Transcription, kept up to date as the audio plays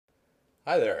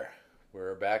Hi there.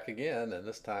 We're back again, and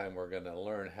this time we're going to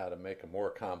learn how to make a more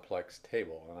complex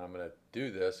table. And I'm going to do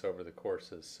this over the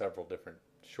course of several different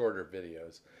shorter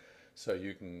videos so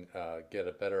you can get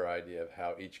a better idea of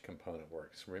how each component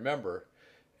works. Remember,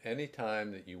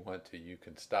 anytime that you want to, you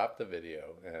can stop the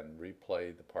video and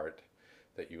replay the part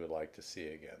that you would like to see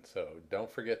again. So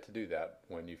don't forget to do that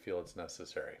when you feel it's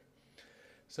necessary.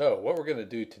 So what we're going to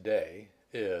do today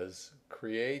is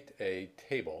create a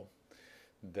table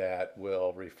that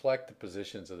will reflect the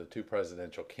positions of the two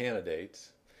presidential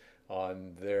candidates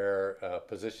on their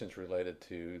positions related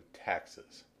to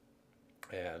taxes.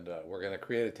 And we're going to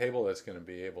create a table that's going to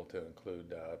be able to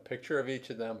include a picture of each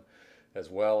of them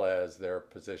as well as their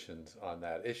positions on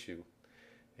that issue.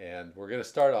 And we're going to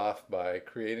start off by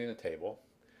creating a table.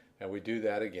 And we do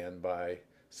that again by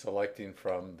selecting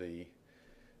from the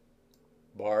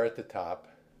bar at the top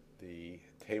the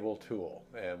table tool.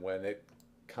 And when it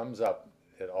comes up,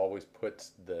 it always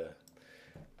puts the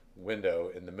window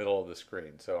in the middle of the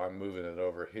screen. So I'm moving it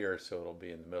over here so it'll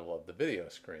be in the middle of the video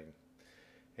screen.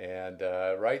 And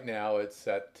right now it's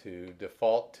set to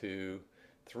default to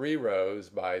 3 rows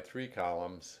by 3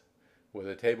 columns with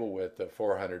a table width of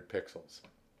 400 pixels.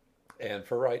 And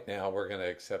for right now we're going to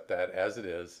accept that as it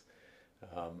is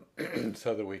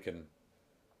so that we can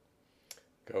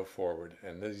go forward.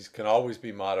 And these can always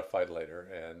be modified later,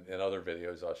 and in other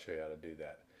videos I'll show you how to do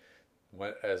that.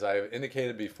 As I've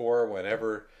indicated before,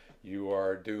 whenever you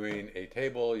are doing a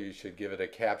table, you should give it a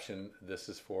caption. This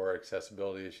is for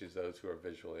accessibility issues, those who are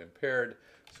visually impaired.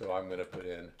 So I'm going to put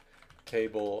in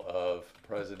table of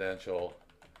presidential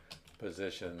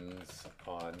positions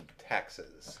on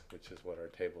taxes, which is what our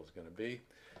table is going to be.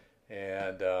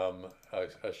 And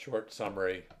a short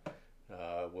summary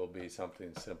will be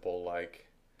something simple like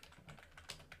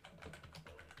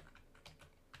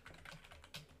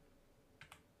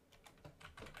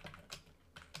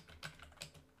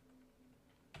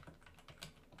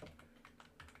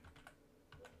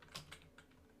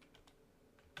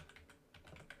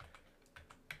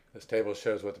this table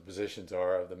shows what the positions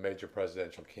are of the major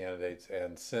presidential candidates,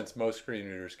 and since most screen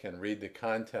readers can read the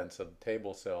contents of the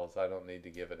table cells, I don't need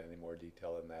to give it any more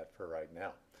detail than that for right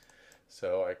now.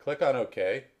 So I click on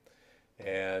OK,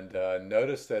 and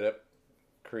notice that it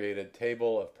created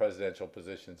table of presidential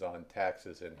positions on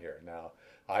taxes in here. Now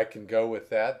I can go with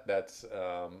that, that's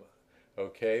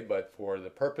okay, but for the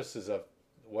purposes of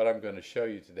what I'm going to show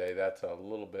you today, that's a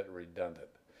little bit redundant.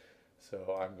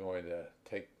 So I'm going to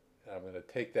take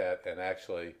that and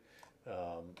actually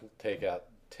take out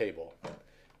table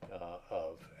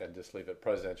of and just leave it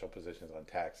presidential positions on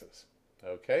taxes.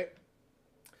 Okay.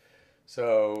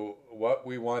 So what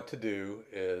we want to do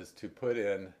is to put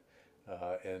in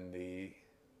the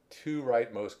 2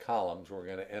 rightmost columns, we're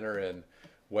going to enter in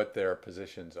what their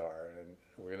positions are. And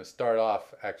we're going to start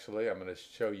off, actually, I'm going to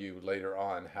show you later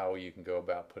on how you can go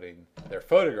about putting their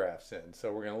photographs in.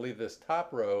 So we're going to leave this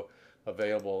top row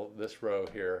available, this row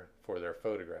here, for their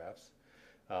photographs.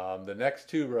 The next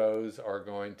 2 rows are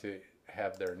going to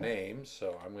have their names.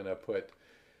 So I'm going to put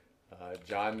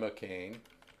John McCain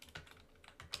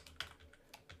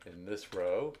in this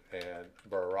row and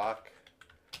Barack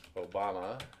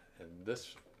Obama in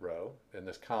this row, in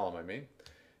this column I mean,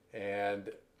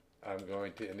 and I'm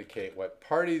going to indicate what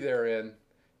party they're in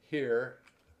here.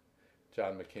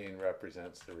 John McCain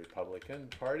represents the Republican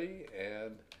Party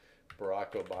and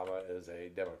Barack Obama is a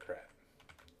Democrat.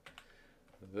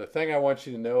 The thing I want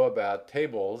you to know about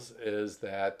tables is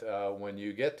that when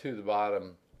you get to the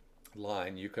bottom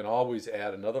line, you can always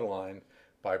add another line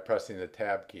by pressing the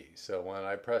tab key. So when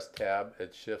I press tab,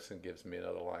 it shifts and gives me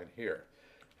another line here.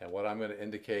 And what I'm going to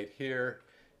indicate here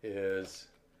is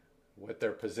what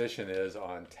their position is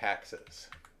on taxes.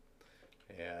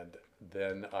 And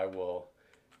then I will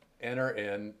enter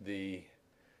in the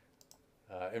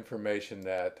information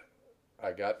that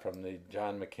I got from the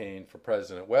John McCain for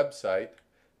President website.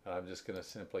 I'm just going to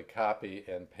simply copy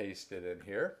and paste it in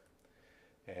here.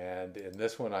 And in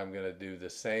this one, I'm going to do the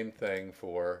same thing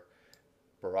for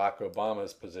Barack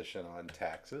Obama's position on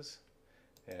taxes.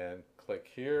 And click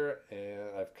here,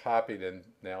 and I've copied and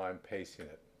now I'm pasting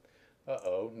it.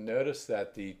 Notice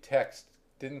that the text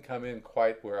didn't come in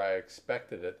quite where I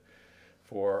expected it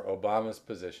for Obama's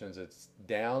positions. It's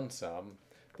down some.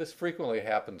 This frequently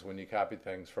happens when you copy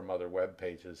things from other web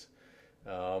pages.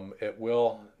 It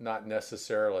will not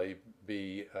necessarily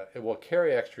be, it will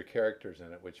carry extra characters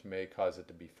in it, which may cause it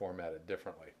to be formatted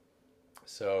differently.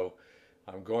 So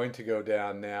I'm going to go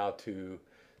down now to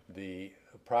the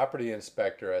property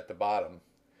inspector at the bottom,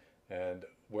 and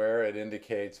where it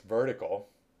indicates vertical,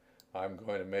 I'm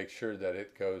going to make sure that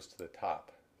it goes to the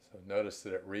top. So notice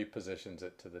that it repositions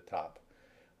it to the top.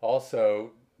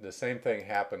 Also, the same thing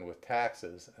happened with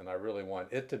taxes, and I really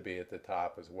want it to be at the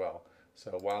top as well.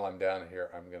 So while I'm down here,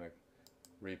 I'm going to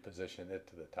reposition it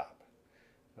to the top.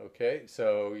 Okay,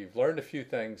 so you've learned a few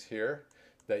things here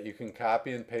that you can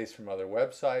copy and paste from other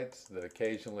websites, that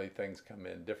occasionally things come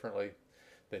in differently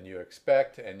than you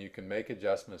expect, and you can make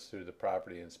adjustments through the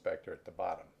property inspector at the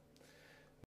bottom.